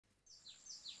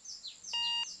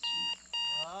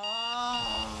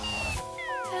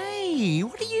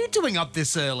doing up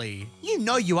this early? You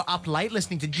know you were up late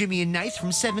listening to Jimmy and Nath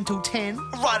from 7 till 10.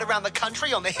 Right around the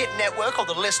country on the Hit Network or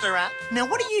the Listener app. Now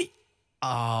what are you...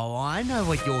 Oh, I know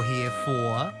what you're here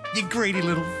for. You greedy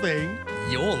little thing.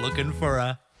 You're looking for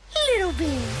a... little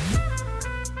bit.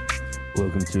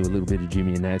 Welcome to a little bit of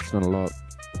Jimmy and Nath. It's not a lot.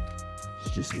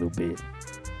 It's just a little bit.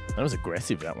 That was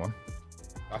aggressive, that one.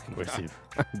 Aggressive.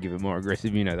 I can give it more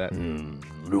aggressive, you know that.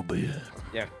 A little bit.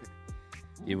 Yeah.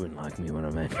 You wouldn't like me when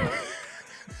I'm angry.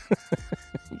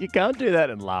 You can't do that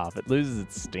and laugh. It loses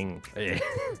its sting. Yeah.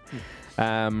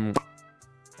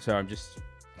 So I'm just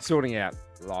sorting out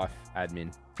life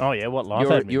admin. Oh, yeah? What life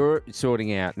admin? You're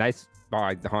sorting out, Nath,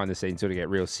 behind the scenes, sorting out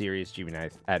real serious Jimmy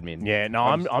Nath admin. Yeah, no,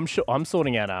 I'm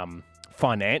sorting out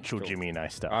financial Jimmy and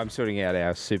Nath stuff. I'm sorting out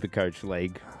our Supercoach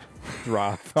League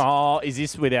draft. Oh, is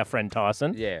this with our friend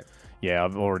Tyson? Yeah. Yeah,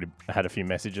 I've already had a few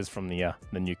messages from the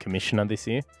new commissioner this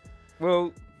year.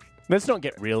 Well, let's not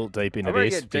get real deep into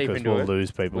this because we'll lose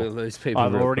people. We'll lose people.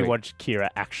 I've already watched Kira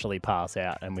actually pass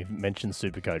out, and we've mentioned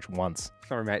Supercoach once.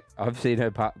 Sorry, mate. I've seen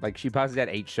her she passes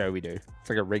out each show we do. It's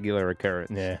like a regular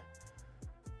occurrence. Yeah.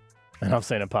 And I've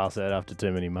seen her pass out after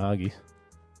too many margies.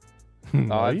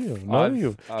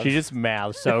 She just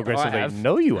mouths so aggressively.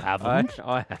 No, you haven't.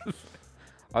 I have.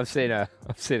 I've seen her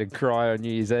cry on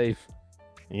New Year's Eve.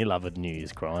 You love a New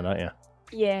Year's crying, don't you?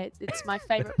 Yeah, it's my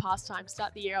favourite pastime.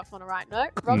 Start the year off on a right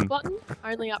note. Rock bottom,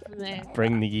 only up from there.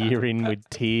 Bring the year in with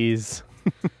tears.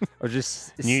 I was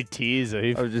just new tears,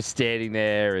 Eve. I was just standing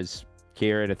there as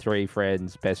Kira and her 3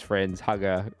 friends, best friends, hug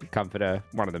her, comfort her.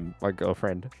 One of them, my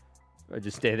girlfriend. I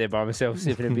just stand there by myself,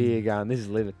 sipping a beer, going, "This is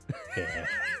living." Yeah.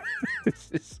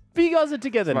 But you guys are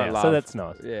together now, so that's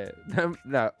nice. Yeah.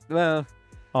 No. Well.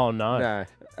 Oh no.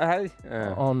 No.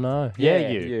 Oh no. Yeah,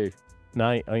 you.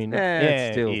 No, oh, you know.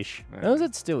 Yeah, still ish. No, is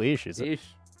it still ish, is it? Ish.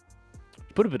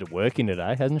 She put a bit of work in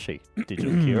today, hasn't she?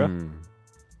 Digital Kira.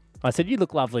 I said, you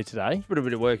look lovely today. She put a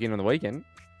bit of work in on the weekend.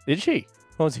 Did she?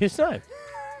 What was his name?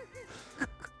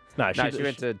 No, she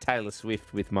went to Taylor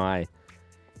Swift with my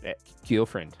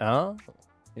girlfriend. Oh.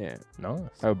 Yeah. Nice.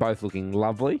 They were both looking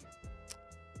lovely.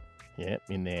 Yeah,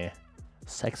 in their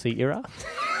sexy era.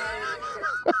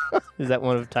 Is that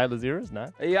one of Taylor's eras?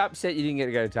 No. Are you upset you didn't get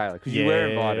to go to Taylor? Because you were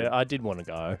invited. I did want to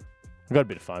go. I got a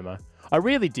bit of FOMO. I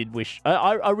really did wish.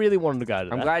 I really wanted to go to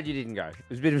that. I'm glad you didn't go. It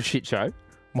was a bit of a shit show.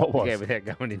 What was? Yeah, without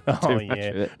going into too much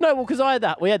of it. No, well, because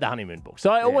we had the honeymoon book,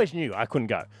 so I always knew I couldn't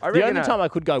go. The only time I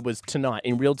could go was tonight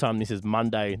in real time. This is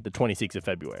Monday, the 26th of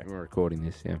February. We're recording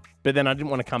this, yeah. But then I didn't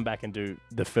want to come back and do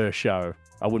the first show.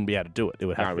 I wouldn't be able to do it. It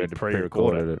would have to be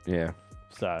pre-recorded. Yeah.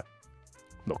 So,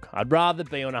 look, I'd rather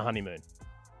be on a honeymoon.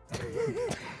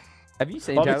 Have you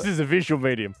seen Taylor? This is a visual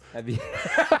medium. Have you?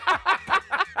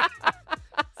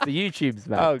 It's the YouTubes,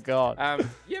 mate. Oh, God.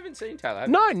 You haven't seen Taylor, have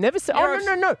No, you? never seen.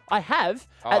 Oh, no. I have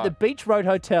at the Beach Road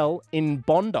Hotel in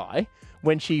Bondi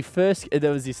when she first.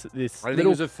 There was this. I think it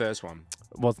was the first one.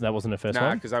 That wasn't her first one?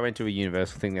 No, because I went to a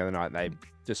Universal thing the other night. They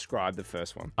described the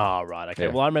first one. Oh, right. Okay. Yeah.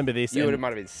 Well, I remember this. It might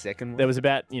have been second one. There was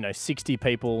about 60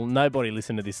 people. Nobody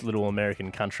listened to this little American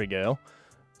country girl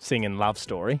singing Love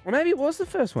Story. Well, maybe it was the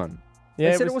first one.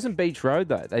 Yeah, they said it wasn't Beach Road,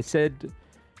 though. They said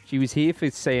she was here for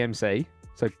CMC,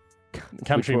 so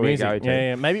country music.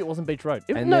 Yeah. Maybe it wasn't Beach Road.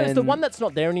 It's the one that's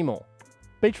not there anymore.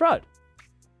 Beach Road.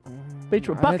 Beach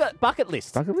Road. Bucket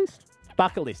List. Bucket List?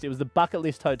 Bucket List. It was the Bucket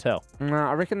List Hotel. No,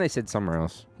 I reckon they said somewhere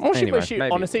else. Well, anyway,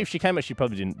 honestly, if she came out, she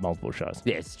probably did multiple shows.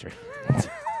 Yeah, it's true.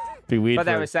 Be weird. But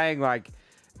they were saying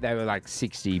they were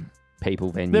 60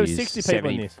 people venues. There were 60 people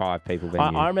in this. 75 people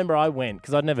venues. I remember I went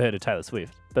because I'd never heard of Taylor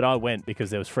Swift, but I went because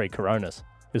there was free Coronas.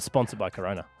 It was sponsored by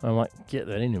Corona. I'm like, get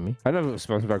that into me. I don't know if it was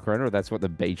sponsored by Corona or that's what the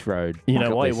Beach Road. You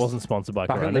know why it wasn't sponsored by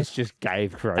Corona? Bucket List just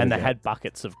gave Corona. And they had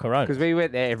buckets of Corona. Because we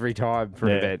went there every time for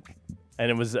an event. And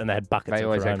they had buckets of Coronas. They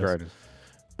always had Coronas.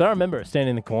 But I remember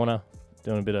standing in the corner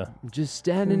doing a bit of... Just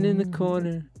standing in the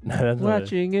corner,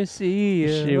 watching her see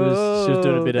you. She was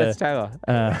doing a bit of... That's Taylor.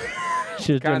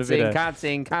 She was doing a bit of...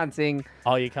 Can't sing.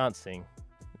 Oh, you can't sing.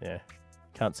 Yeah.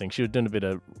 Can't sing. She was doing a bit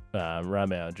of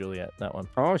Romeo and Juliet, that one.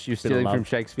 Oh, she was stealing from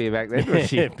Shakespeare back then, was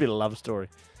she? Yeah, a bit of love story.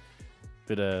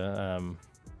 Bit of...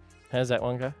 how's that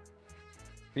one go?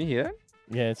 Can you hear that?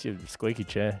 Yeah, it's your squeaky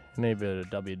chair. You need a bit of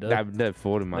W-dub. Dub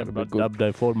forward, mate.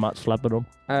 Dub forward, might slap it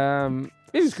on.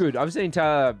 It was good. I've seen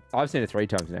her 3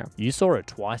 times now. You saw her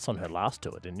twice on her last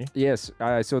tour, didn't you? Yes,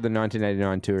 I saw the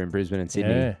 1989 tour in Brisbane and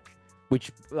Sydney. Yeah.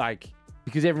 Which,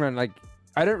 because everyone,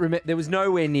 I don't remember, there was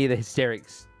nowhere near the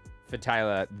hysterics for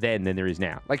Taylor then than there is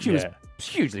now. She was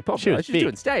hugely popular. She was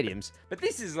doing stadiums. But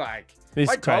this is I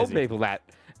told people that,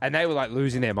 and they were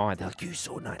losing their mind. They're like, you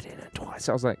saw 1989 twice.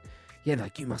 I was like, Yeah,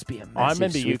 like, you must be a massive I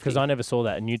remember you, Swiftie. because I never saw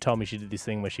that, and you told me she did this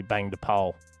thing where she banged a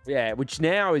pole. Yeah, which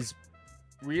now is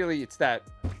really, it's that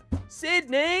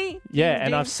Sydney. Yeah, Ding,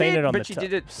 and I've seen it on but she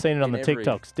did it seen it on the every...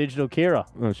 TikToks. Digital Kira.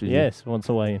 Oh, she's yes, once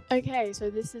away in. Okay, so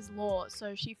this is law.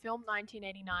 So she filmed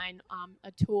 1989,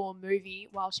 a tour movie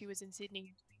while she was in Sydney in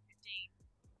 2015.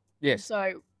 Yes.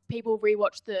 So people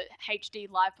rewatched the HD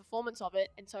live performance of it,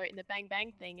 and so in the Bang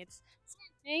Bang thing, it's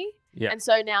Sydney. Yeah. And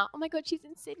so now, oh my God, she's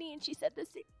in Sydney, and she said the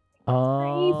Sydney.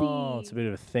 Oh, Crazy. it's a bit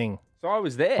of a thing. So I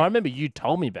was there. I remember you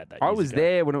told me about that. I was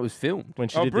there when it was filmed. When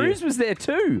she did Bruce was there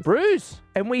too. Bruce.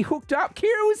 And we hooked up.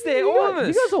 Kira was there, all of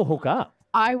us. You guys all hook up.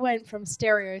 I went from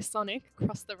Stereosonic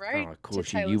across the road. Oh, of course,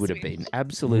 to Taylor you would have Swift. been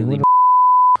absolutely.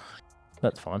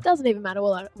 That's fine. Doesn't even matter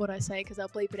what I say because I'll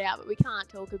bleep it out, but we can't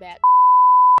talk about.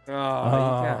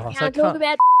 Oh, We can't talk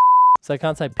about. So I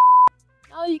can't say.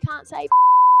 No, you can't say.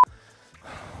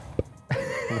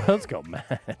 The world's got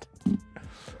mad.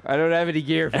 I don't have any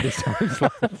gear for this time.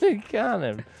 You can't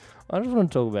have. I just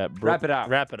want to talk about. Wrap it up.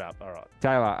 Wrap it up. All right.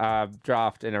 Taylor,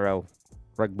 draft NRL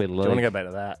rugby league. Do you want to go back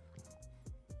to that?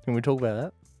 Can we talk about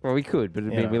that? Well, we could, but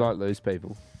we like lose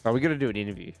people. Oh, we got to do an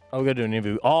interview. Oh, we got to do an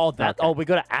interview. Oh, that. Okay. Oh, we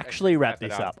got to actually wrap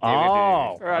this up. Yeah, oh,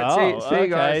 all right. See you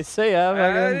guys. See ya.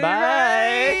 Bye.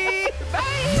 Bye.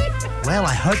 Well,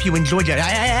 I hope you enjoyed it.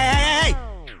 Hey!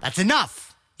 That's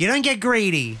enough. You don't get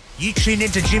greedy. You tune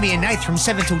into Jimmy and Nath from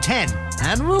 7 till 10.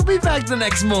 And we'll be back the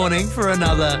next morning for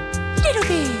another little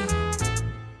bit.